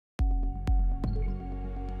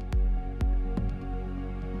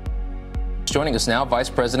Joining us now, Vice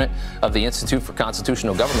President of the Institute for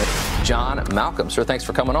Constitutional Government, John Malcolm. Sir, thanks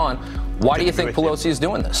for coming on. Why do you think Pelosi is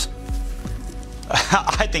doing this?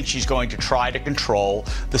 I think she's going to try to control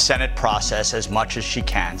the Senate process as much as she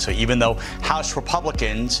can. So even though House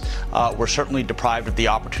Republicans were certainly deprived of the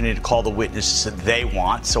opportunity to call the witnesses that they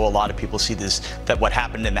want, so a lot of people see this, that what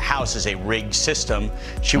happened in the House is a rigged system,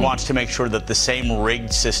 she wants to make sure that the same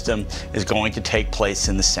rigged system is going to take place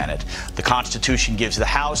in the Senate. The Constitution gives the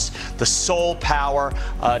House the sole power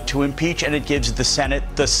to impeach, and it gives the Senate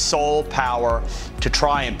the sole power to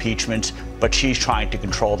try impeachment, but she's trying to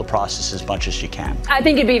control the process as much as she can. I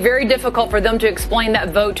think it'd be very difficult for them to explain that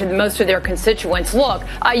vote to most of their constituents. Look,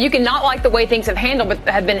 you can not like the way things have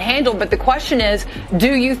been handled, but the question is,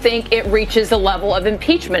 do you think it reaches the level of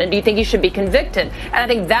impeachment, and do you think he should be convicted? And I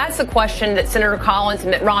think that's the question that Senator Collins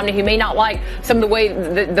and Mitt Romney, who may not like some of the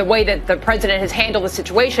way that the president has handled the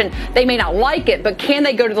situation, they may not like it, but can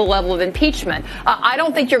they go to the level of impeachment? I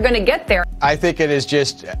don't think you're going to get there. I think it is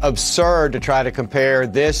just absurd to try to compare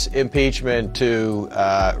this impeachment to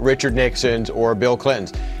Richard Nixon's or Bill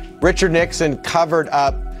Clinton's. Richard Nixon covered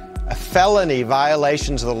up felony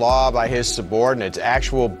violations of the law by his subordinates,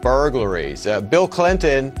 actual burglaries. Bill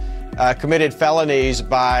Clinton committed felonies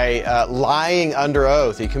by lying under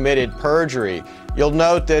oath. He committed perjury. You'll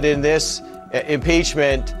note that in this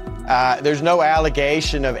impeachment, there's no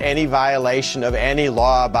allegation of any violation of any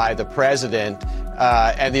law by the president.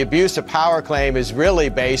 And the abuse of power claim is really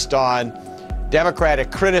based on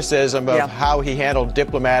Democratic criticism of how he handled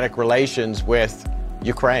diplomatic relations with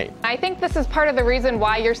Ukraine. I think this is part of the reason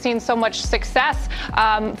why you're seeing so much success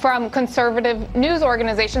from conservative news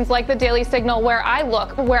organizations like the Daily Signal, where I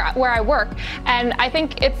work. And I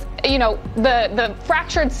think it's, you know, the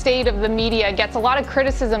fractured state of the media gets a lot of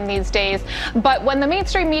criticism these days. But when the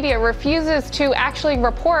mainstream media refuses to actually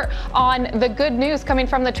report on the good news coming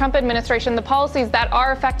from the Trump administration, the policies that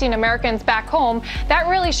are affecting Americans back home, that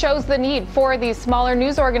really shows the need for these smaller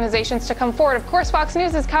news organizations to come forward. Of course, Fox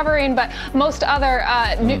News is covering, but most other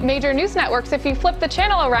major news networks, if you flip the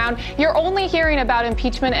channel around, you're only hearing about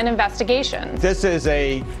impeachment and investigations. This is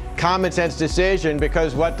a common sense decision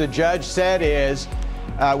because what the judge said is,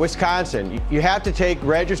 Wisconsin, you have to take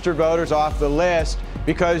registered voters off the list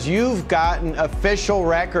because you've gotten official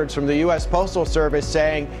records from the U.S. Postal Service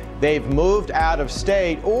saying they've moved out of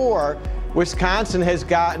state, or Wisconsin has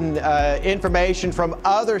gotten information from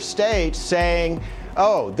other states saying,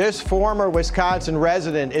 oh, this former Wisconsin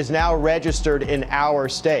resident is now registered in our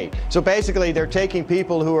state. So basically, they're taking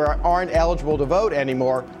people who aren't eligible to vote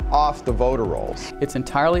anymore off the voter rolls. It's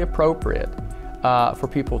entirely appropriate for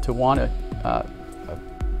people to want to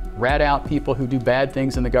rat out people who do bad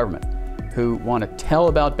things in the government, who want to tell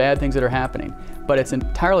about bad things that are happening. But it's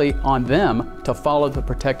entirely on them to follow the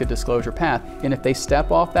protected disclosure path. And if they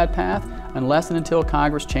step off that path, unless and until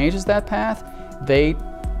Congress changes that path, they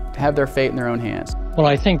have their fate in their own hands. Well,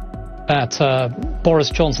 I think that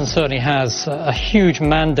Boris Johnson certainly has a huge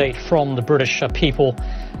mandate from the British people,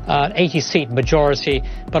 80-seat majority,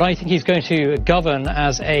 but I think he's going to govern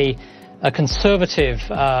as a conservative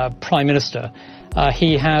prime minister.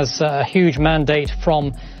 He has a huge mandate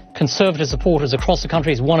from conservative supporters across the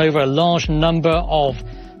country. He's won over a large number of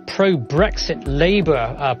pro-Brexit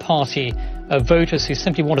Labour Party voters who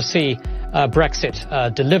simply want to see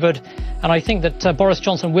Brexit delivered. And I think that Boris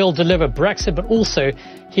Johnson will deliver Brexit, but also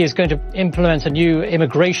he is going to implement a new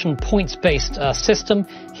immigration points-based system.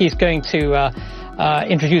 He's going to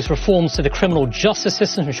introduce reforms to the criminal justice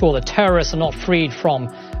system to ensure that terrorists are not freed from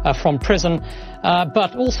prison.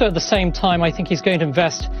 But also at the same time, I think he's going to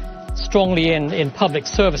invest strongly in public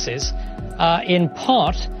services. In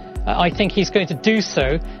part, I think he's going to do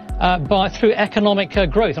so through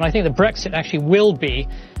economic growth. And I think that Brexit actually will be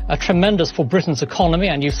tremendous for Britain's economy,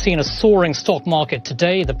 and you've seen a soaring stock market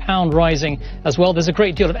today, the pound rising as well. There's a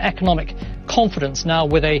great deal of economic confidence now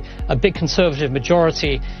with a big conservative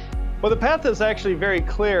majority. Well, the path is actually very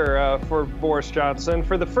clear for Boris Johnson.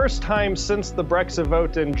 For the first time since the Brexit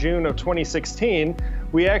vote in June of 2016,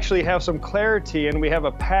 we actually have some clarity and we have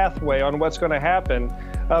a pathway on what's going to happen.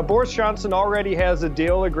 Boris Johnson already has a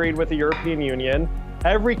deal agreed with the European Union.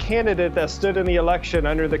 Every candidate that stood in the election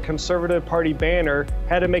under the Conservative Party banner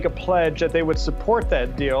had to make a pledge that they would support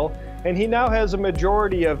that deal. And he now has a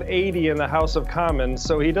majority of 80 in the House of Commons,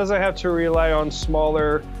 so he doesn't have to rely on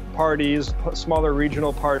smaller parties, smaller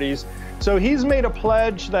regional parties. So he's made a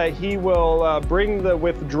pledge that he will bring the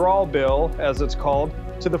withdrawal bill, as it's called,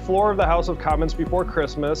 to the floor of the House of Commons before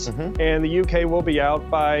Christmas, and the UK will be out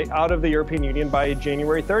of the European Union by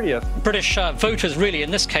January 30th. British voters really,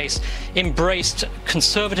 in this case, embraced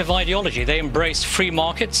conservative ideology. They embraced free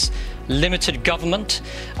markets, limited government.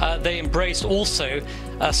 They embraced also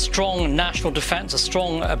a strong national defence, a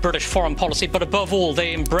strong British foreign policy, but above all,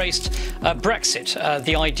 they embraced Brexit,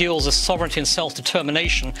 the ideals of sovereignty and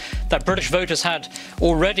self-determination that British voters had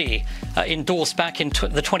already endorsed back in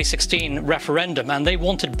the 2016 referendum, and they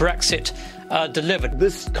wanted Brexit delivered.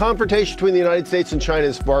 This confrontation between the United States and China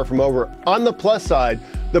is far from over. On the plus side,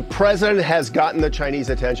 the president has gotten the Chinese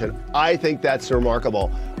attention. I think that's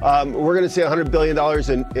remarkable. We're going to see $100 billion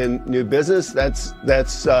in new business. That's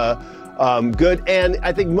good. And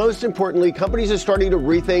I think most importantly, companies are starting to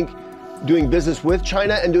rethink doing business with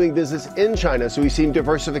China and doing business in China. So we've seen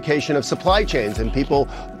diversification of supply chains and people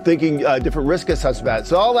thinking different risk assessments.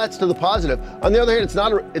 So all that's to the positive. On the other hand,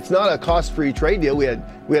 it's not a cost-free trade deal. We had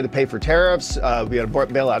to pay for tariffs. We had to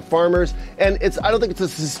bail out farmers, and I don't think it's a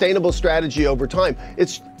sustainable strategy over time.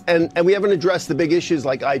 And we haven't addressed the big issues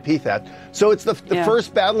like IP theft. So it's the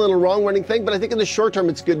first battle in a long-running thing. But I think in the short term,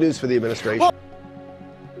 it's good news for the administration. Well,